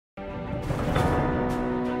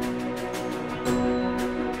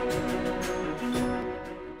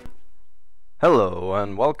Hello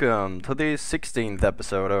and welcome to the 16th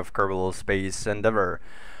episode of Kerbal Space Endeavour.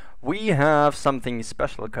 We have something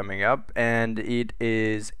special coming up, and it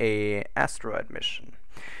is a asteroid mission.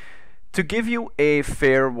 To give you a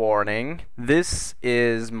fair warning, this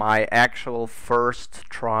is my actual first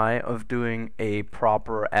try of doing a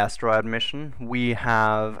proper asteroid mission. We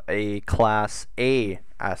have a Class A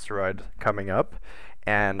asteroid coming up,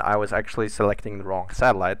 and I was actually selecting the wrong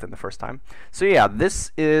satellite in the first time. So yeah,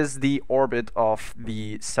 this is the orbit of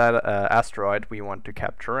the asteroid we want to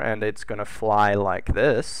capture, and it's gonna fly like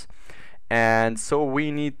this. And so we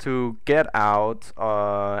need to get out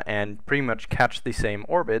and pretty much catch the same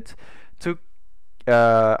orbit to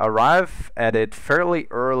arrive at it fairly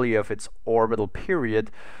early of its orbital period,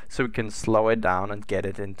 so we can slow it down and get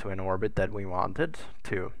it into an orbit that we wanted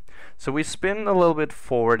to. So we spin a little bit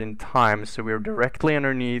forward in time, so we're directly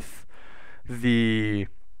underneath the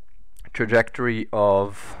trajectory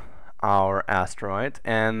of our asteroid,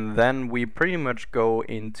 and then we pretty much go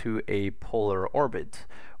into a polar orbit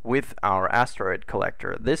with our asteroid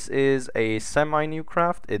collector. This is a semi-new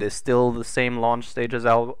craft. It is still the same launch stage as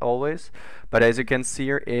always, but as you can see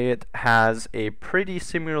here, it has a pretty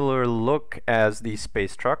similar look as the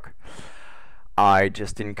space truck. I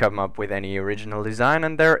just didn't come up with any original design,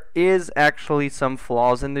 and there is actually some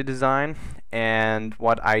flaws in the design, and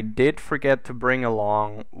what I did forget to bring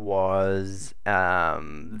along was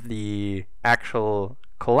the actual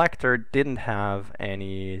collector didn't have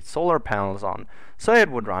any solar panels on, so it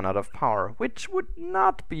would run out of power, which would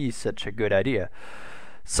not be such a good idea.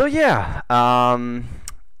 So yeah,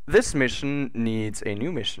 this mission needs a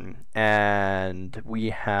new mission, and we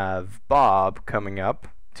have Bob coming up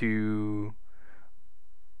to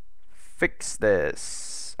fix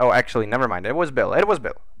this. Oh, actually, never mind. It was Bill. It was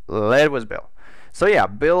Bill. It was Bill. So yeah,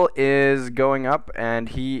 Bill is going up, and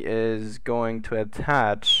he is going to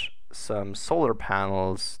attach some solar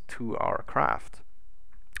panels to our craft.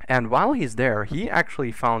 And while he's there, he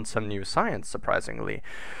actually found some new science, surprisingly.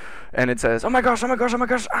 And it says, oh my gosh, oh my gosh, oh my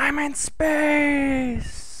gosh, I'm in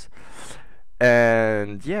space!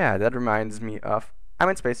 And yeah, that reminds me of I'm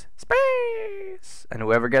in space. Space! And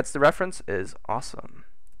whoever gets the reference is awesome.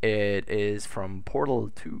 It is from Portal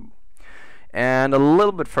 2. And a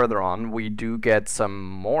little bit further on, we do get some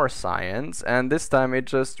more science, and this time it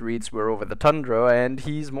just reads we're over the tundra, and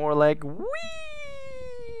he's more like, wee!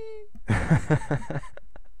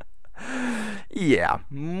 Yeah,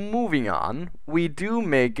 moving on, we do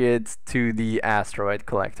make it to the asteroid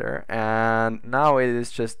collector, and now it is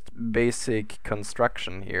just basic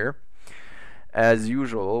construction here, as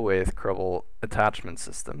usual with Kerbal attachment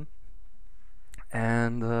system.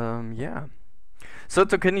 And yeah, so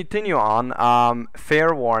to continue on,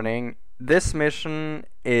 fair warning, this mission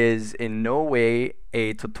is in no way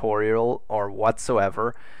a tutorial or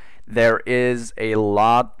whatsoever. There is a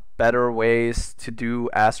lot better ways to do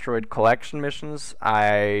asteroid collection missions.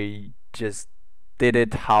 I just did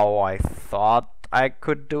it how I thought I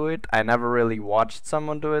could do it. I never really watched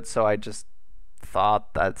someone do it, so I just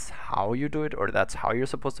thought that's how you do it, or that's how you're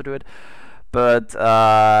supposed to do it. But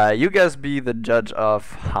you guys be the judge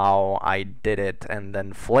of how I did it, and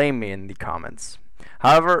then flame me in the comments.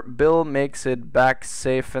 However, Bill makes it back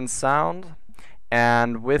safe and sound,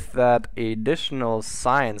 and with that additional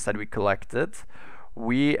science that we collected,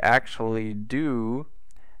 we actually do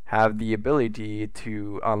have the ability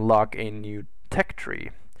to unlock a new tech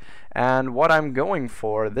tree. And what I'm going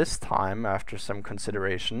for this time, after some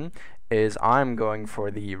consideration, is I'm going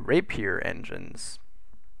for the Rapier engines,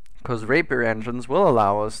 because Rapier engines will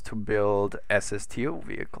allow us to build SSTO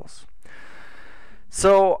vehicles.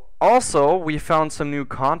 So also we found some new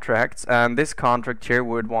contracts, and this contract here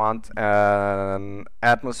would want an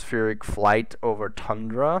atmospheric flight over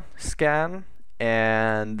tundra scan,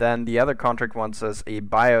 and then the other contract wants us a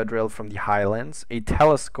biodrill from the highlands, a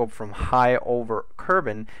telescope from high over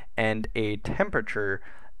Kerbin, and a temperature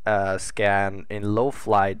scan in low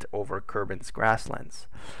flight over Kerbin's grasslands.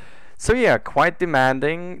 So yeah, quite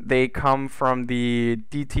demanding. They come from the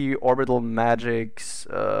DT Orbital Magics,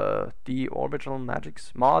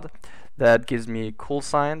 mod that gives me cool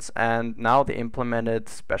science, and now they implemented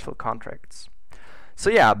special contracts. So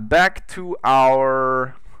yeah, back to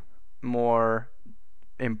our more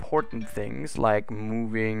important things like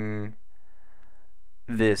moving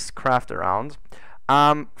this craft around.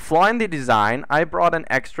 Flaw in the design, I brought an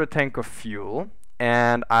extra tank of fuel,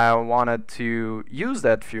 and I wanted to use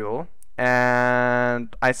that fuel,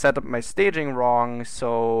 and I set up my staging wrong,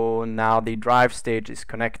 so now the drive stage is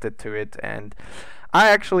connected to it, and I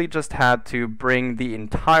actually just had to bring the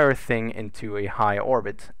entire thing into a high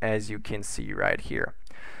orbit, as you can see right here.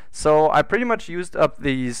 So I pretty much used up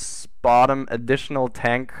these bottom additional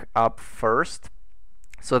tank up first.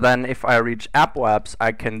 So then if I reach apoaps,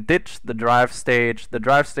 I can ditch the drive stage. The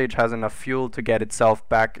drive stage has enough fuel to get itself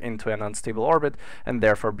back into an unstable orbit and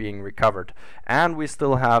therefore being recovered. And we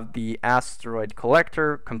still have the asteroid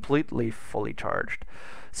collector completely fully charged.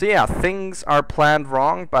 So yeah, things are planned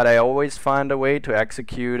wrong, but I always find a way to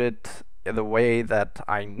execute it the way that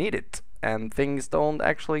I need it. And things don't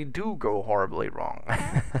actually do go horribly wrong.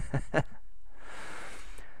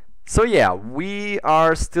 So yeah, we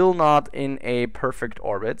are still not in a perfect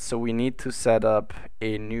orbit, so we need to set up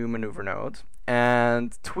a new maneuver node.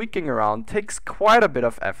 And tweaking around takes quite a bit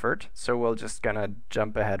of effort, so we're just gonna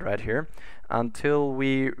jump ahead right here until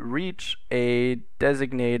we reach a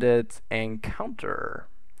designated encounter.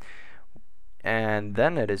 And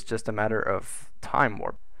then it is just a matter of time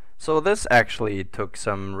warp. So this actually took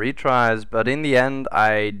some retries, but in the end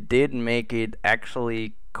I did make it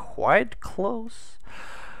actually quite close.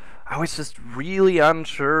 I was just really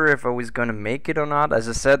unsure if I was gonna make it or not. As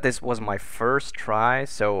I said, this was my first try,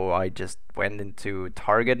 so I just went into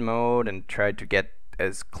target mode and tried to get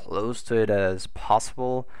as close to it as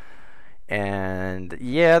possible. And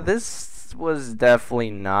yeah, this was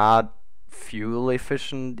definitely not fuel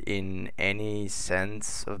efficient in any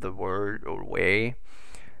sense of the word or way,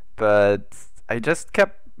 but I just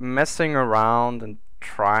kept messing around and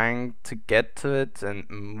trying to get to it and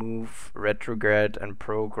move retrograde and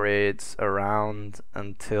progrades around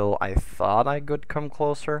until I thought I could come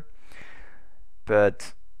closer.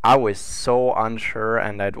 But I was so unsure,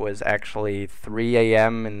 and it was actually 3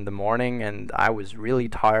 AM in the morning and I was really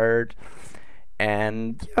tired,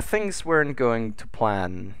 and yeah, things weren't going to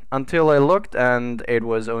plan until I looked and it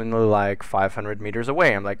was only like 500 meters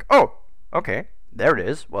away. I'm like, oh, okay, there it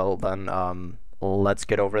is. Well then, let's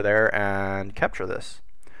get over there and capture this.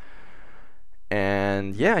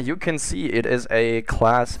 And yeah, you can see it is a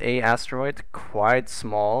Class A asteroid, quite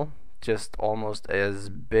small, just almost as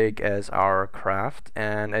big as our craft.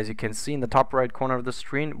 And as you can see in the top right corner of the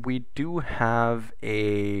screen, we do have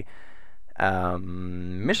a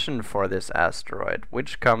mission for this asteroid,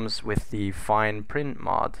 which comes with the fine print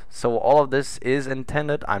mod. So all of this is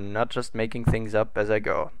intended. I'm not just making things up as I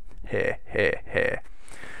go. Heh heh heh.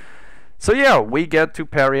 So yeah, we get to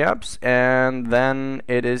periaps, and then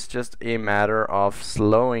it is just a matter of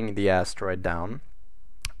slowing the asteroid down,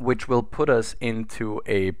 which will put us into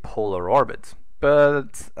a polar orbit.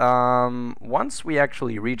 But once we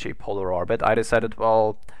actually reach a polar orbit, I decided,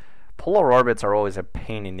 well, polar orbits are always a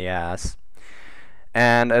pain in the ass.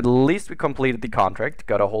 And at least we completed the contract,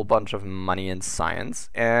 got a whole bunch of money in science,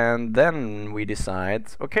 and then we decide,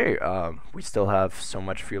 okay, we still have so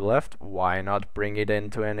much fuel left, why not bring it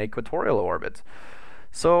into an equatorial orbit?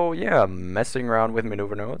 So yeah, messing around with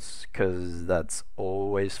maneuver nodes, because that's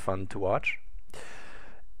always fun to watch.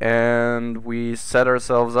 And we set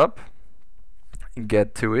ourselves up,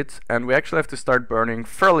 get to it, and we actually have to start burning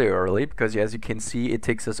fairly early, because as you can see, it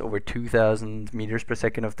takes us over 2,000 meters per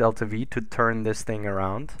second of delta V to turn this thing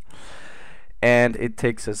around, and it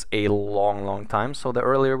takes us a long time. So the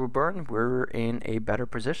earlier we burn, we're in a better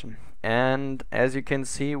position. And as you can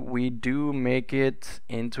see, we do make it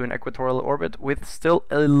into an equatorial orbit with still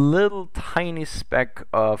a little tiny speck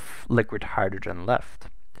of liquid hydrogen left.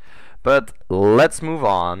 But let's move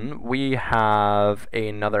on. We have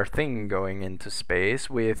another thing going into space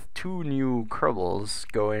with 2 new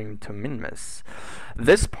Kerbals going to Minmus.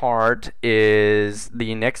 This part is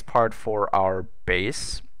the next part for our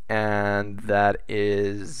base, and that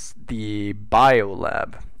is the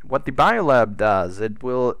biolab. What the biolab does, it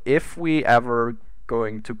will, if we ever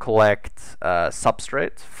going to collect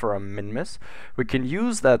substrate from Minmus, we can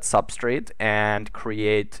use that substrate and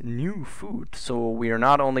create new food. So we are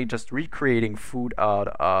not only just recreating food out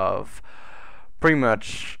of pretty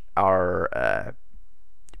much our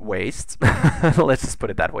waste, let's just put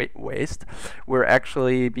it that way, waste, we're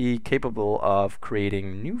actually be capable of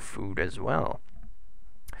creating new food as well.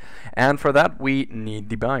 And for that we need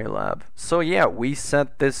the biolab. So yeah, we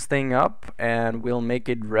set this thing up and we'll make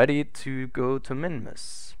it ready to go to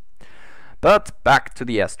Minmus. But back to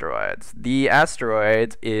the asteroid. The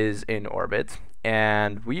asteroid is in orbit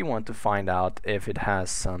and we want to find out if it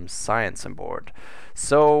has some science on board.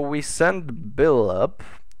 So we send Bill up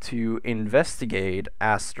to investigate the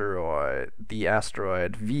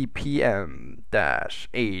asteroid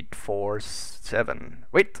VPM-847.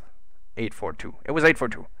 Wait, 842. It was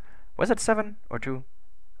 842. Was it 7 or 2?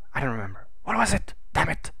 I don't remember. What was it? Damn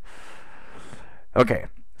it. Okay,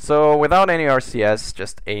 So without any RCS,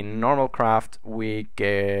 just a normal craft, we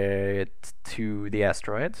get to the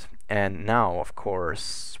asteroid. And now, of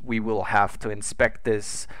course, we will have to inspect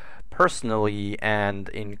this personally and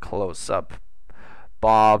in close-up.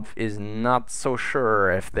 Bob is not so sure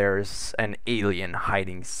if there's an alien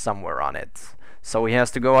hiding somewhere on it. So he has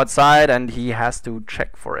to go outside and he has to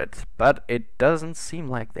check for it. But it doesn't seem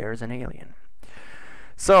like there's an alien.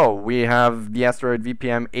 So we have the asteroid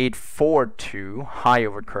VPM 842 high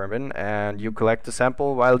over Kerbal, and you collect a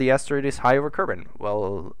sample while the asteroid is high over Kerbal.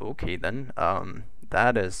 Well, okay then.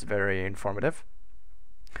 That is very informative.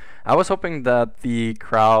 I was hoping that the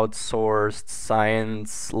crowdsourced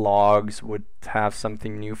science logs would have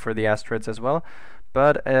something new for the asteroids as well,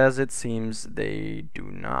 but as it seems they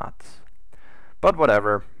do not. But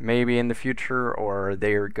whatever, maybe in the future, or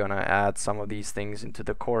they're gonna add some of these things into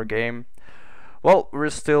the core game. Well, we're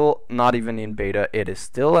still not even in beta, it is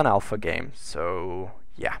still an alpha game, so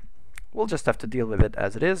yeah. We'll just have to deal with it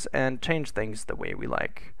as it is and change things the way we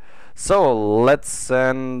like. So let's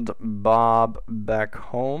send Bob back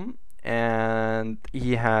home, and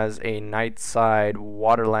he has a night side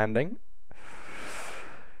water landing.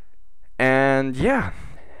 And yeah,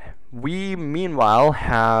 we meanwhile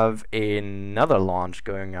have another launch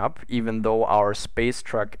going up. Even though our space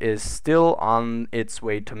truck is still on its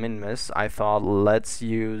way to Minmus, I thought let's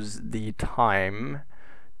use the time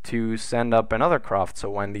to send up another craft, so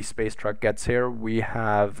when the space truck gets here we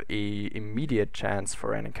have a immediate chance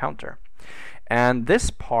for an encounter. And this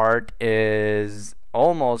part is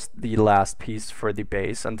almost the last piece for the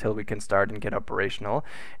base until we can start and get operational,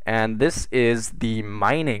 and this is the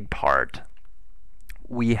mining part.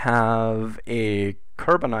 We have a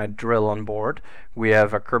carbonite drill on board, we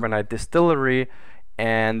have a carbonite distillery,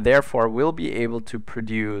 and therefore we'll be able to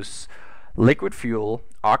produce liquid fuel,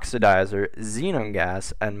 oxidizer, xenon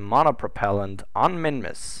gas, and monopropellant on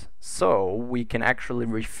Minmus, so we can actually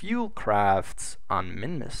refuel crafts on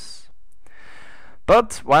Minmus.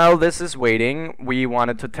 But while this is waiting, we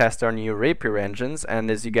wanted to test our new Rapier engines, and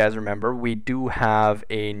as you guys remember, we do have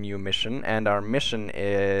a new mission, and our mission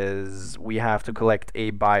is we have to collect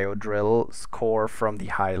a biodrill core from the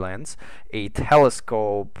highlands, a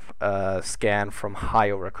telescope scan from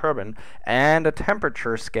high over Kerbal, and a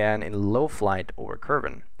temperature scan in low flight over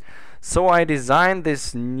Kerbal. So I designed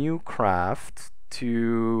this new craft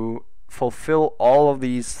to fulfill all of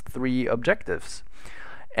these three objectives.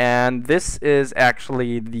 And this is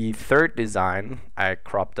actually the third design. I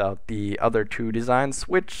cropped out the other two designs,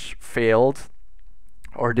 which failed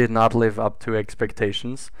or did not live up to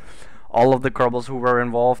expectations. All of the Kerbals who were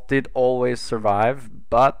involved did always survive,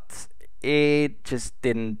 but it just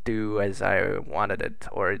didn't do as I wanted it,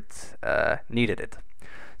 or it needed it.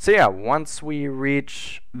 So yeah, once we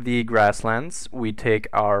reach the grasslands, we take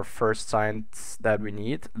our first science that we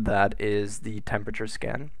need, that is the temperature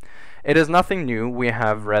scan. It is nothing new, we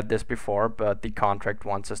have read this before, but the contract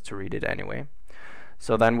wants us to read it anyway.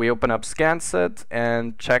 So then we open up ScanSet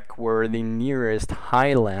and check where the nearest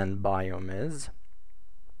highland biome is.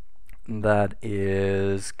 That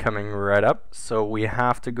is coming right up, so we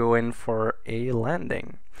have to go in for a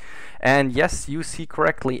landing. And yes, you see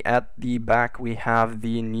correctly, at the back we have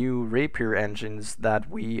the new Rapier engines that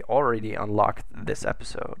we already unlocked this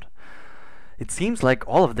episode. It seems like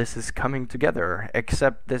all of this is coming together,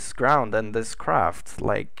 except this ground and this craft.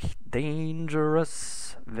 Like,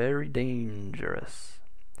 dangerous, very dangerous.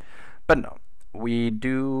 But no, we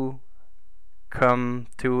do come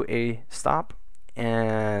to a stop,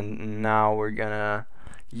 and now we're gonna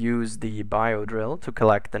use the biodrill to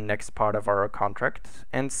collect the next part of our contract,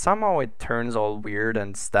 and somehow it turns all weird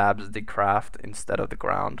and stabs the craft instead of the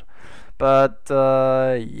ground. But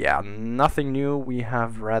yeah, nothing new, we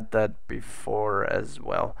have read that before as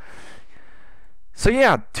well. So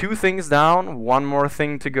yeah, 2 things down, 1 more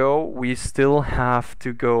thing to go. We still have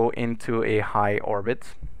to go into a high orbit.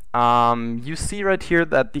 You see right here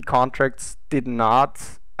that the contracts did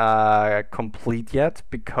not complete yet,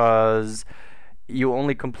 because you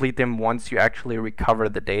only complete them once you actually recover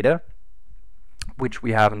the data, which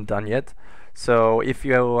we haven't done yet. So if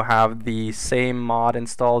you have the same mod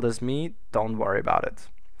installed as me, don't worry about it.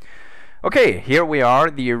 Okay, here we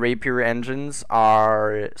are. The Rapier engines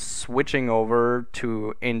are switching over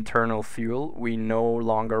to internal fuel. We no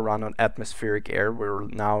longer run on atmospheric air. We're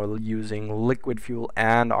now using liquid fuel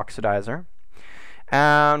and oxidizer.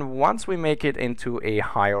 And once we make it into a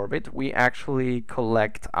high orbit, we actually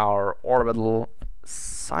collect our orbital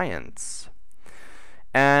science.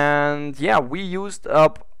 And yeah, we used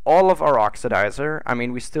up all of our oxidizer. I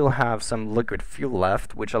mean, we still have some liquid fuel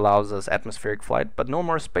left, which allows us atmospheric flight, but no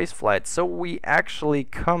more space flight. So we actually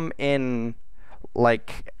come in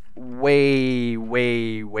like way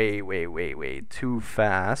too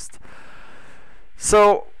fast.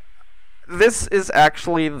 So this is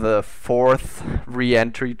actually the 4th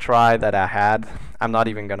re-entry try that I had. I'm not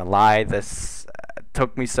even gonna lie, this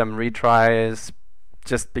took me some retries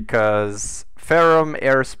just because Ferrum,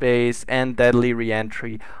 Airspace, and Deadly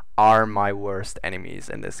Re-entry are my worst enemies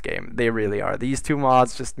in this game. They really are. These two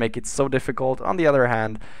mods just make it so difficult. On the other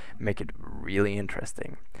hand, make it really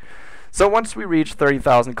interesting. So once we reach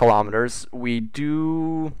 30,000 kilometers, we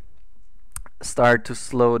do start to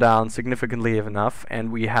slow down significantly enough,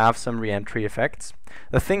 and we have some re-entry effects.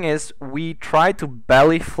 The thing is, we try to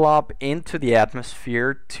belly flop into the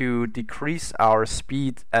atmosphere to decrease our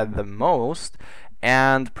speed at the most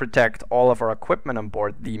and protect all of our equipment on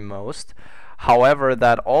board the most. However,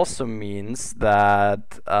 that also means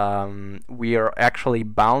that we are actually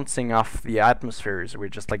bouncing off the atmospheres. We're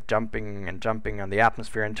just like jumping and jumping on the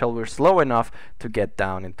atmosphere until we're slow enough to get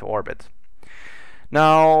down into orbit.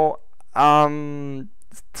 Now,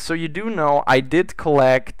 so you do know I did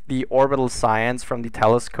collect the orbital science from the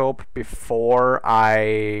telescope before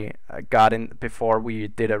before we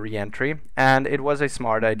did a re-entry, and it was a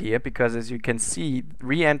smart idea because, as you can see,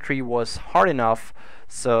 re-entry was hard enough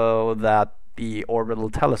so that the orbital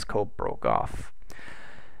telescope broke off.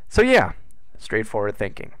 So yeah, straightforward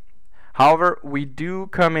thinking. However, we do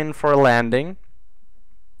come in for a landing,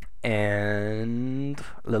 and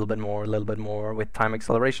a little bit more with time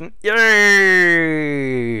acceleration.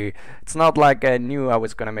 Yay! It's not like I knew I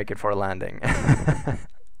was gonna make it for a landing.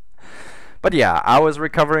 But yeah, I was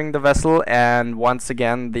recovering the vessel, and once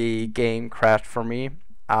again the game crashed for me.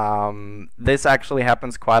 This actually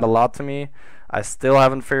happens quite a lot to me. I still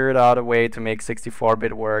haven't figured out a way to make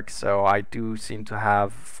 64-bit work, so I do seem to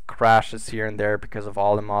have crashes here and there because of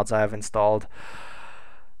all the mods I have installed.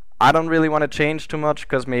 I don't really want to change too much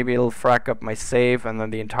because maybe it'll frack up my save and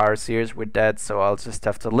then the entire series we're dead, so I'll just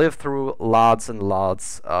have to live through lots and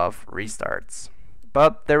lots of restarts.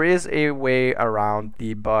 But there is a way around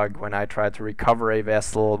the bug when I try to recover a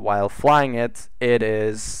vessel while flying it. It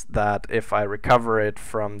is that if I recover it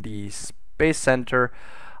from the space center,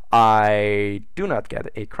 I do not get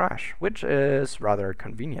a crash, which is rather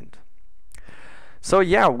convenient. So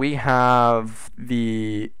yeah, we have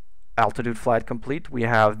the altitude flight complete, we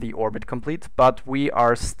have the orbit complete, but we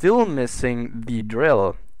are still missing the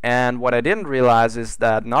drill. And what I didn't realize is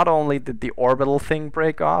that not only did the orbital thing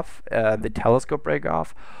break off, the telescope break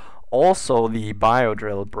off, also the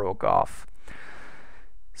biodrill broke off.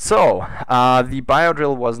 So the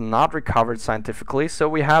biodrill was not recovered scientifically, so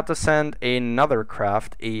we had to send another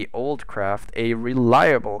craft, a old craft, a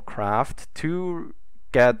reliable craft, to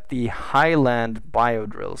get the Highland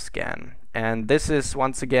biodrill scan. And this is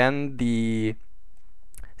once again the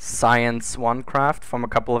Science 1 craft from a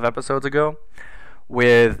couple of episodes ago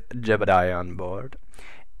with Jebediah on board.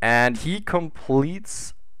 And he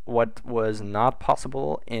completes what was not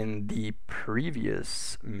possible in the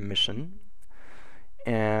previous mission.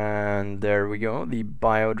 And there we go, the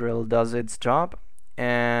biodrill does its job.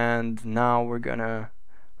 And now we're gonna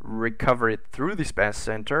recover it through the space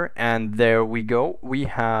center, and there we go, we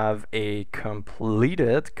have a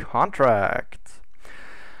completed contract.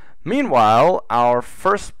 Meanwhile, our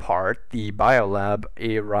first part, the biolab,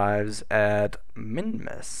 arrives at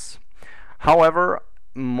Minmus. However,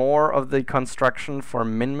 more of the construction for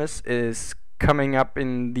Minmus is coming up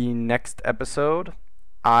in the next episode.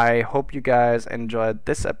 I hope you guys enjoyed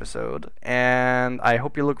this episode, and I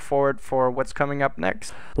hope you look forward for what's coming up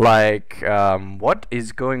next. Like, what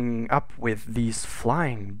is going up with these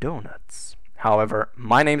flying donuts? However,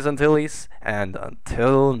 my name's Antilles, and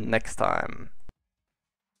until next time.